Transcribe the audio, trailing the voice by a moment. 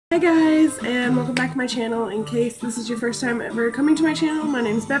Hi guys, and welcome back to my channel. In case this is your first time ever coming to my channel, my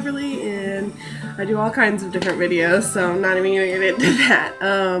name is Beverly, and I do all kinds of different videos, so I'm not even going to get into that.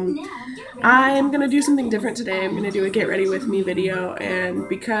 I'm going to do something different today. I'm going to do a get ready with me video, and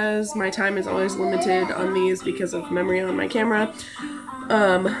because my time is always limited on these because of memory on my camera,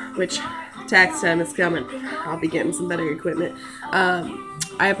 which tax time is coming. I'll be getting some better equipment.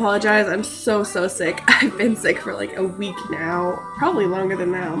 I apologize. I'm so sick. I've been sick for like a week now, probably longer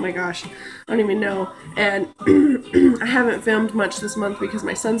than that. Oh my gosh, I don't even know. And I haven't filmed much this month because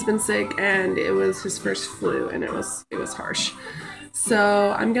my son's been sick and it was his first flu and it was harsh.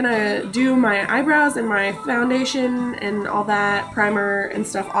 So I'm gonna do my eyebrows and my foundation and all that, primer and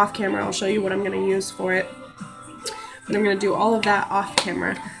stuff off camera. I'll show you what I'm gonna use for it. But I'm gonna do all of that off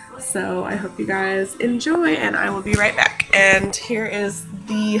camera. So I hope you guys enjoy, and I will be right back. And here is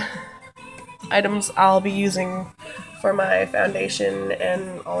the items I'll be using for my foundation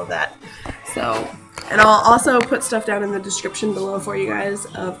and all of that. So, and I'll also put stuff down in the description below for you guys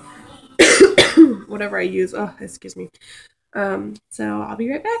of whatever I use. Oh, excuse me. So I'll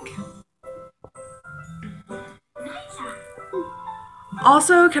be right back.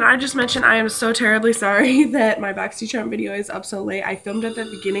 Also, can I just mention I am so terribly sorry that my BoxyCharm video is up so late. I filmed at the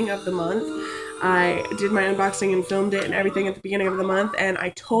beginning of the month. I did my unboxing and filmed it and everything at the beginning of the month, and I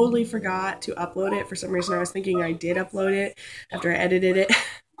totally forgot to upload it. For some reason I was thinking I did upload it after I edited it.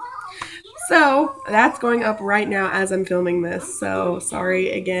 So that's going up right now as I'm filming this. So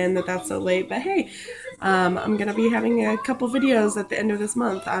sorry again that that's so late, but hey, I'm going to be having a couple videos at the end of this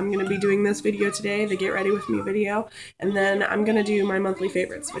month. I'm going to be doing this video today, the Get Ready With Me video, and then I'm going to do my monthly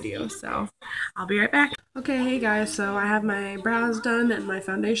favorites video, so I'll be right back. Okay, hey guys, so I have my brows done and my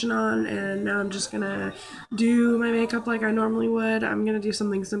foundation on, and now I'm just going to do my makeup like I normally would. I'm going to do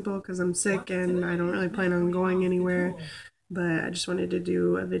something simple because I'm sick and I don't really plan on going anywhere, but I just wanted to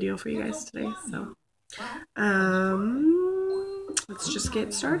do a video for you guys today, so let's just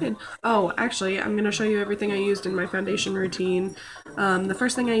get started. Oh, actually, I'm going to show you everything I used in my foundation routine. The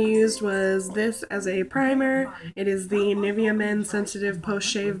first thing I used was this as a primer. It is the Nivea Men Sensitive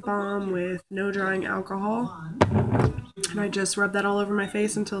Post-Shave Balm with no drying alcohol. And I just rub that all over my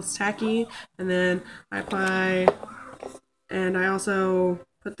face until it's tacky. And then I apply, and I also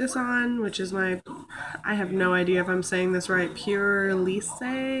put this on, which is my, I have no idea if I'm saying this right, Pure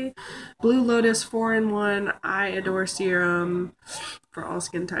Lisse Blue Lotus 4-in-1 Eye Adore Serum for all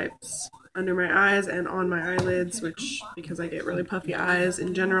skin types, under my eyes and on my eyelids, which, because I get really puffy eyes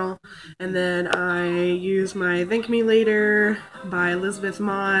in general. And then I use my Thank Me Later by Elizabeth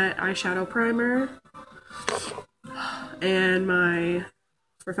Mott eyeshadow primer. And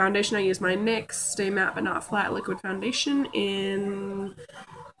for foundation, I use my NYX Stay Matte But Not Flat Liquid Foundation in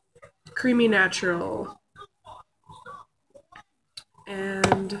Creamy Natural.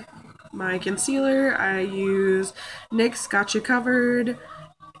 And my concealer, I use NYX Gotcha Covered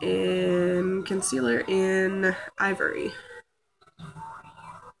in concealer in Ivory.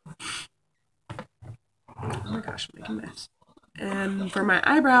 Oh my gosh, I'm making a mess. And for my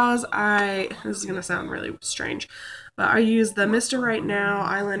eyebrows, this is going to sound really strange, but I use the Mr. Right Now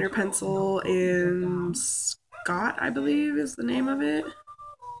eyeliner pencil in Scott, I believe is the name of it.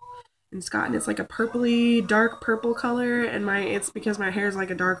 In Scott, and it's like a purpley, dark purple color, and it's because my hair is like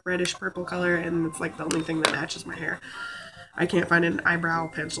a dark reddish purple color, and it's like the only thing that matches my hair. I can't find an eyebrow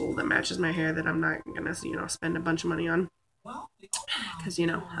pencil that matches my hair that I'm not gonna, spend a bunch of money on, because,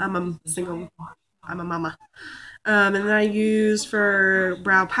 I'm a mama. And then I use, for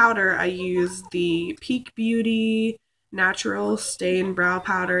brow powder, I use the Peak Beauty Natural Stain Brow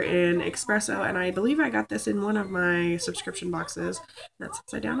Powder in Espresso, and I believe I got this in one of my subscription boxes. That's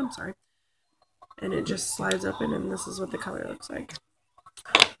upside down, I'm sorry. And it just slides open, and this is what the color looks like.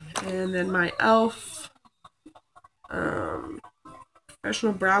 And then my e.l.f.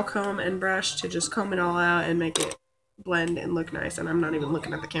 Professional Brow Comb and Brush to just comb it all out and make it blend and look nice. And I'm not even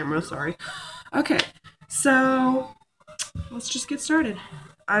looking at the camera, sorry. Okay, so let's just get started.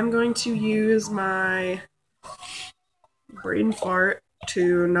 I'm going to use my brain fart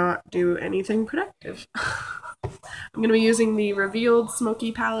to not do anything productive. I'm going to be using the Revealed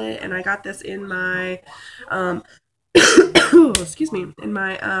Smoky Palette, and I got this in my, excuse me, in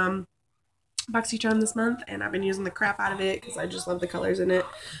my BoxyCharm this month, and I've been using the crap out of it because I just love the colors in it.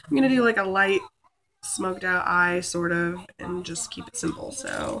 I'm going to do like a light smoked out eye, sort of, and just keep it simple.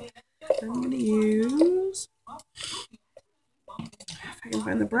 So I'm going to use, if I can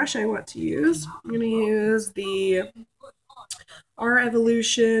find the brush I want to use, I'm going to use the R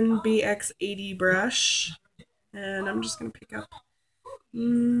Evolution BX80 brush, and I'm just going to pick up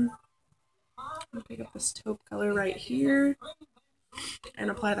this taupe color right here, and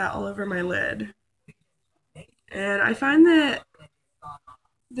apply that all over my lid. And I find that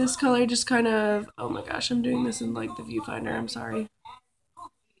this color just kind of, oh my gosh, I'm doing this in like the viewfinder, I'm sorry.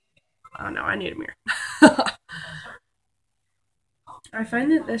 Oh no, I need a mirror. I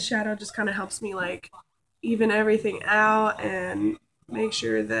find that this shadow just kind of helps me like even everything out and make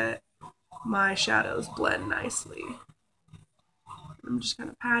sure that my shadows blend nicely. I'm just kind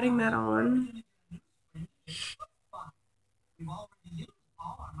of patting that on.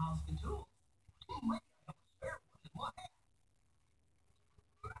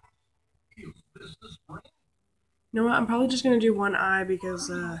 You know what, I'm probably just going to do one eye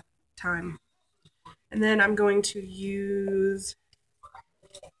because time. And then I'm going to use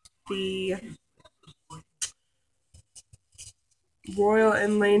the Royal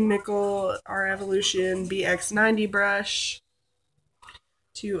and Langnickel R Evolution BX90 brush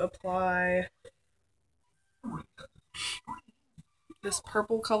to apply this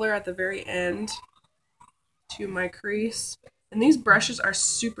purple color at the very end to my crease. And these brushes are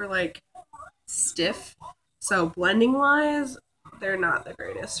super like stiff, so blending wise they're not the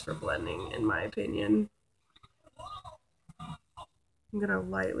greatest for blending in my opinion. I'm gonna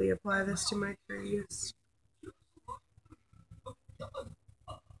lightly apply this to my crease.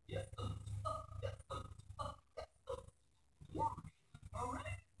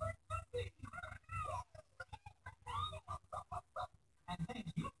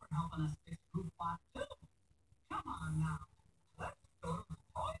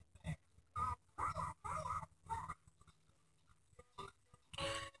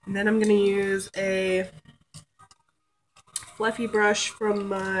 And then I'm going to use a fluffy brush from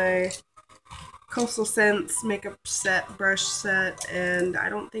my Coastal Scents makeup set, brush set, and I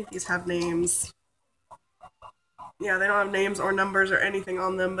don't think these have names. Yeah, they don't have names or numbers or anything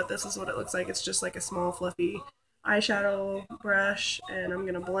on them, but this is what it looks like. It's just like a small fluffy eyeshadow brush, and I'm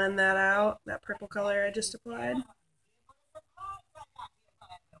going to blend that out, that purple color I just applied.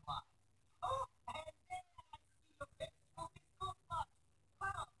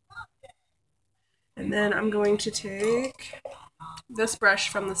 And then I'm going to take this brush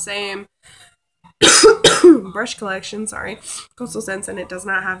from the same brush collection, sorry, Coastal Scents, and it does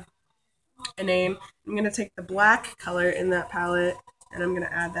not have a name. I'm going to take the black color in that palette, and I'm going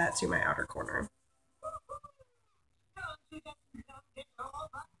to add that to my outer corner.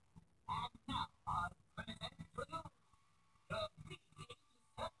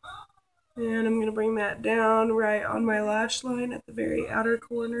 And I'm going to bring that down right on my lash line at the very outer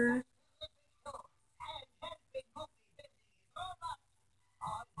corner.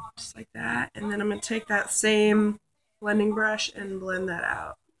 Just like that. And then I'm going to take that same blending brush and blend that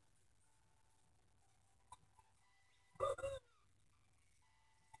out.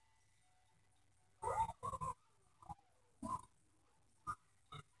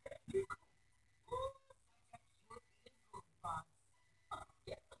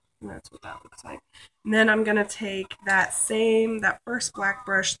 And that's what that looks like. And then I'm going to take that first black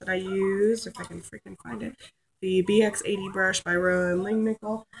brush that I used, if I can freaking find it, the BX80 brush by Royal and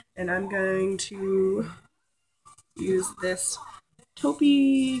Langnickel, and I'm going to use this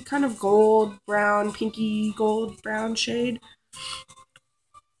taupey kind of gold brown, pinky gold brown shade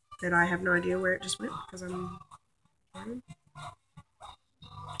that I have no idea where it just went because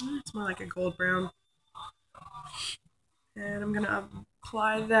it's more like a gold brown. And I'm going to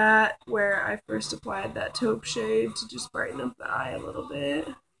apply that where I first applied that taupe shade to just brighten up the eye a little bit.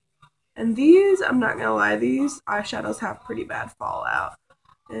 And these, I'm not going to lie, these eyeshadows have pretty bad fallout.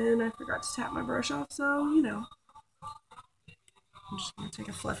 And I forgot to tap my brush off, so, you know. I'm just going to take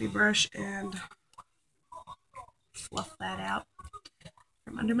a fluffy brush and fluff that out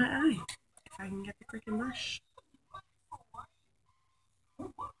from under my eye, if I can get the freaking brush.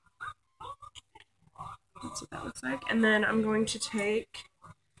 That's what that looks like. And then I'm going to take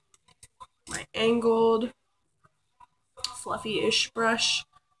my angled fluffy-ish brush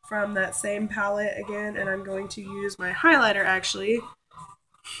from that same palette again, and I'm going to use my highlighter actually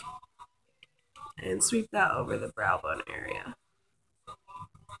and sweep that over the brow bone area.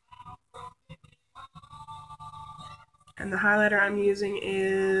 And the highlighter I'm using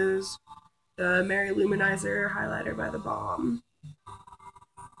is the Mary Luminizer highlighter by The Balm.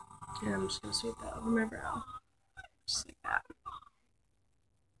 And I'm just going to sweep that over my brow. Just like that.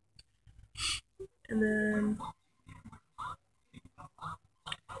 And then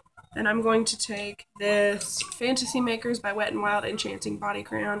I'm going to take this Fantasy Makers by Wet n Wild Enchanting Body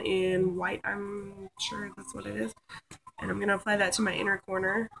Crayon in white. I'm sure that's what it is. And I'm going to apply that to my inner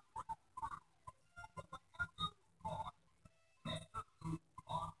corner.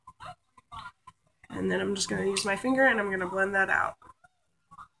 And then I'm just going to use my finger and I'm going to blend that out.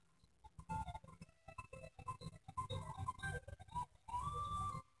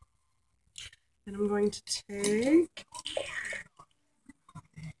 And I'm going to take,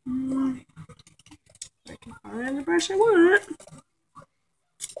 I can find the brush I want,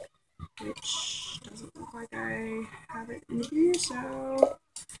 which doesn't look like I have it in here, so,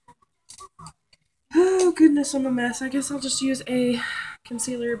 oh goodness, I'm a mess. I guess I'll just use a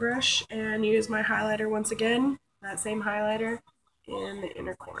concealer brush and use my highlighter once again, that same highlighter in the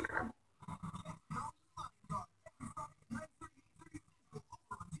inner corner.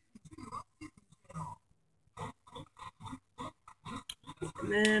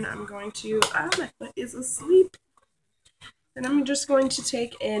 And then I'm going to, my foot is asleep. And I'm just going to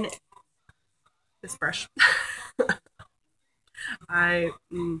take in this brush. They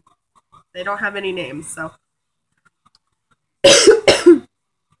don't have any names, so.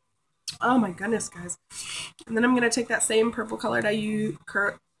 Oh my goodness, guys. And then I'm going to take that same purple color I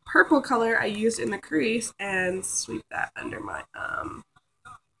used in the crease and sweep that under my,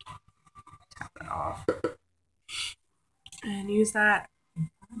 tap that off. And use that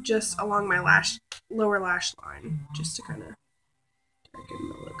just along my lower lash line, just to kind of darken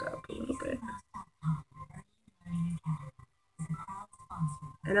the look up a little bit.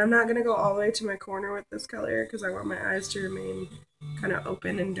 And I'm not going to go all the way to my corner with this color because I want my eyes to remain kind of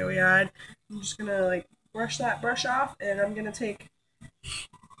open and doughy-eyed. I'm just going to like brush that brush off, and I'm going to take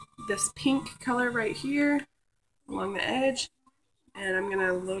this pink color right here along the edge, and I'm going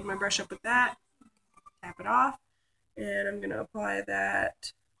to load my brush up with that, tap it off, and I'm going to apply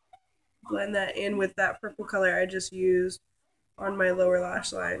that, blend that in with that purple color I just used on my lower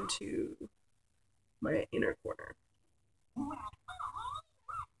lash line to my inner corner.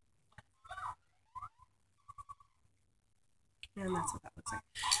 And that's what that looks like.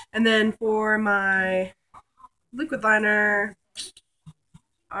 And then for my liquid liner,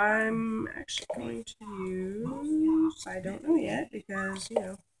 I'm actually going to use, I don't know yet, because, you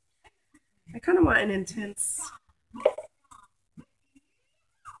know, I kind of want an intense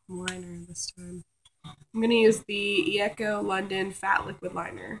liner this time. I'm going to use the Echo London Fat Liquid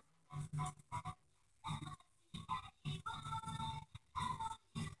Liner.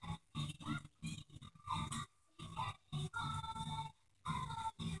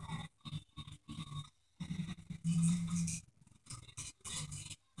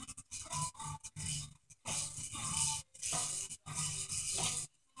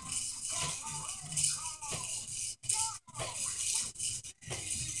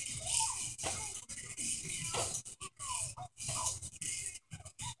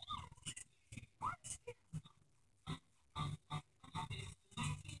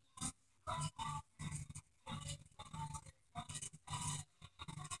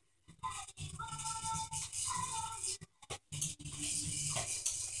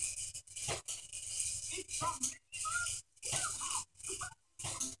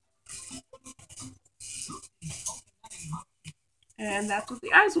 And that's what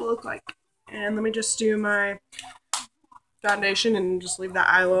the eyes will look like. And let me just do my foundation and just leave that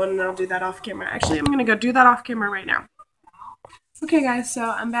eye alone, and I'll do that off camera. Actually, I'm going to go do that off camera right now. Okay guys, so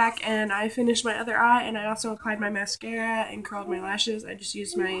I'm back and I finished my other eye, and I also applied my mascara and curled my lashes. I just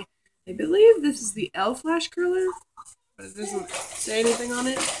used my, I believe this is the e.l.f. lash curler, but it doesn't say anything on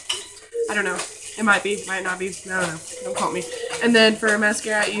it. I don't know. It might be, might not be. I don't know. Don't quote me. And then for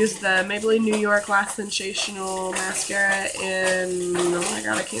mascara, I used the Maybelline New York Lash Sensational Mascara in, oh my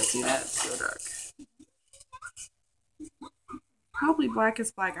god, I can't see that. It's so dark. Probably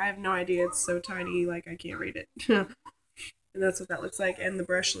Blackest Black. I have no idea. It's so tiny, like I can't read it. And that's what that looks like. And the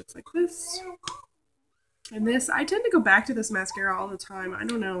brush looks like this. And this, I tend to go back to this mascara all the time. I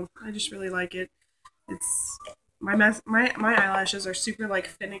don't know. I just really like it. It's... My eyelashes are super like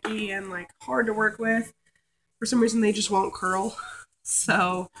finicky and like hard to work with. For some reason they just won't curl.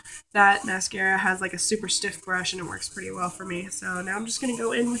 So that mascara has like a super stiff brush and it works pretty well for me. So now I'm just going to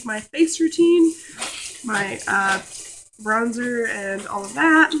go in with my face routine, my bronzer and all of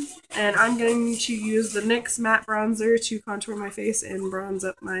that. And I'm going to use the NYX matte bronzer to contour my face and bronze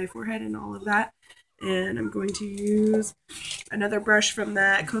up my forehead and all of that. And I'm going to use another brush from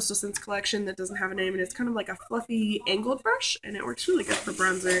that Coastal Scents collection that doesn't have a name, and it's kind of like a fluffy angled brush, and it works really good for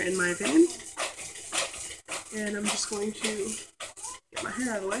bronzer in my opinion. And I'm just going to get my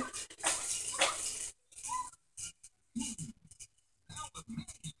hair out of the way.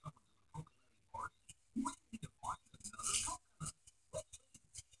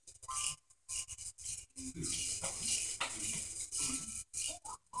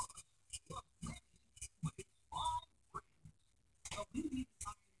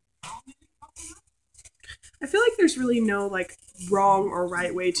 I feel like there's really no like wrong or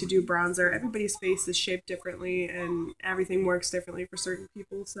right way to do bronzer. Everybody's face is shaped differently and everything works differently for certain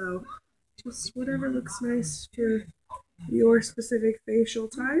people, so Just whatever looks nice for your specific facial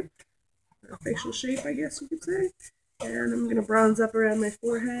type, or facial shape, I guess you could say. And I'm going to bronze up around my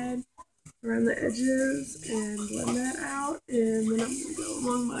forehead, around the edges, and blend that out. And then I'm going to go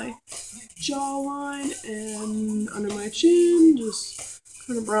along my jawline and under my chin, just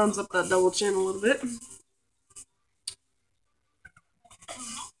kind of bronze up that double chin a little bit.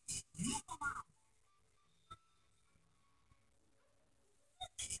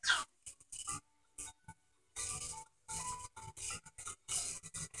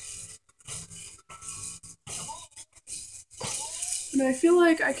 And I feel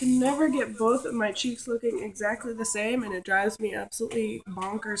like I can never get both of my cheeks looking exactly the same, and it drives me absolutely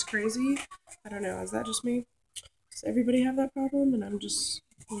bonkers crazy. I don't know, is that just me? Does everybody have that problem? And I'm just,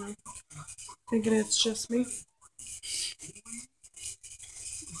 thinking it's just me.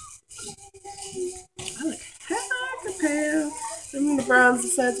 I look hecka pale. I'm going to bronze the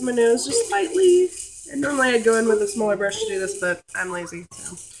sides of my nose just slightly. And normally I'd go in with a smaller brush to do this, but I'm lazy,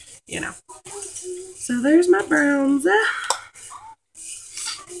 so, So there's my browns.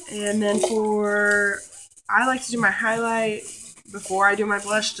 And then I like to do my highlight before I do my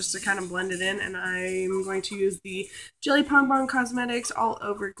blush just to kind of blend it in. And I'm going to use the Jelly Pong Pong Cosmetics All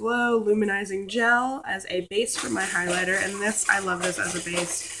Over Glow Luminizing Gel as a base for my highlighter. And I love this as a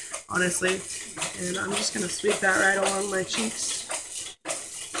base, honestly. And I'm just going to sweep that right along my cheeks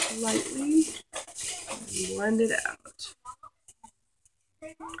lightly and blend it out.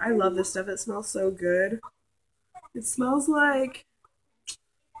 I love this stuff. It smells so good. It smells like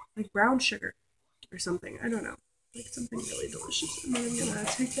brown sugar or something. I don't know. Like something really delicious. And then I'm going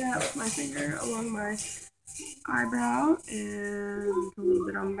to take that with my finger along my eyebrow and put a little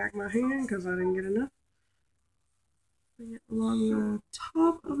bit on the back of my hand because I didn't get enough. Bring it along the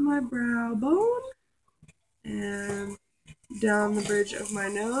top of my brow bone and down the bridge of my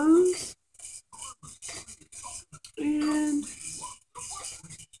nose and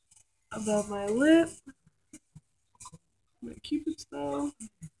above my lip, my cupid's bow,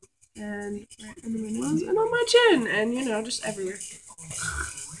 and right under my nose and on my chin, and just everywhere.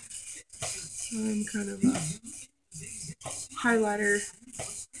 I'm kind of a highlighter.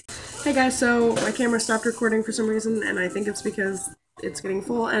 Hey guys, so my camera stopped recording for some reason, and I think it's because it's getting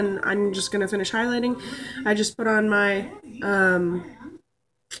full, and I'm just gonna finish highlighting. I just put on my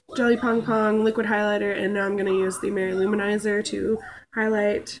Jelly Pong Pong liquid highlighter, and now I'm gonna use the Mary Luminizer to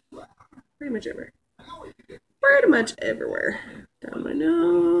highlight pretty much everywhere. Down my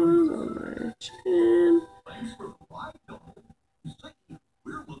nose, on my chin.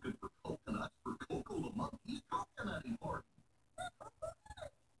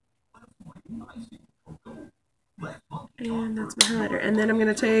 And that's my highlighter. And then I'm going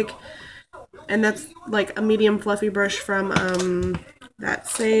to take, and that's like a medium fluffy brush from that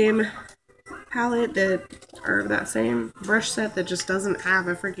same palette, or that same brush set that just doesn't have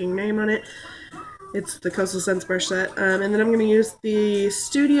a freaking name on it. It's the Coastal Scents brush set. And then I'm going to use the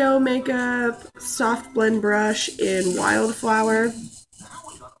Studio Makeup Soft Blend Brush in Wildflower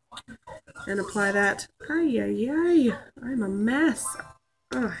and apply that. I'm a mess.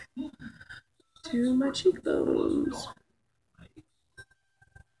 To my cheekbones.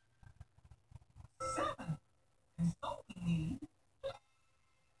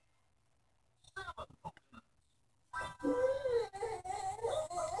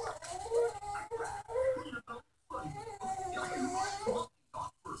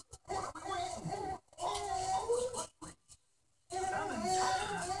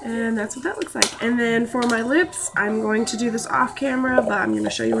 And that's what that looks like. And then for my lips, I'm going to do this off camera, but I'm going to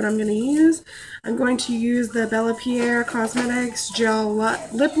show you what I'm going to use. I'm going to use the Bella Pierre Cosmetics Gel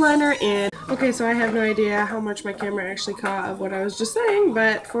Lip Liner in... Okay, so I have no idea how much my camera actually caught of what I was just saying,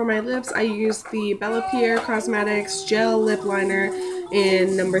 but for my lips, I used the Bella Pierre Cosmetics Gel Lip Liner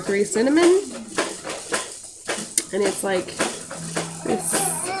in number 3 Cinnamon. And it's like this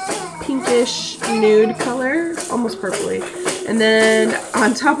pinkish nude color, almost purpley. And then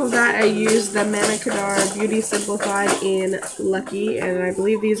on top of that, I used the Manna Kadar Beauty Simplified in Lucky, and I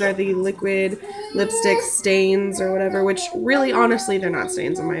believe these are the liquid lipstick stains or whatever, which really, honestly, they're not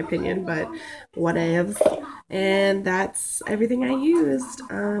stains in my opinion, but whatevs. And that's everything I used.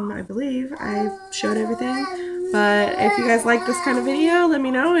 I believe I showed everything. But if you guys like this kind of video, let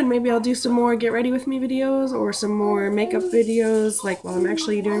me know, and maybe I'll do some more get ready with me videos or some more makeup videos, like while I'm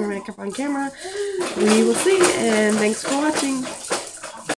actually doing my makeup on camera. We will see, and thanks for watching.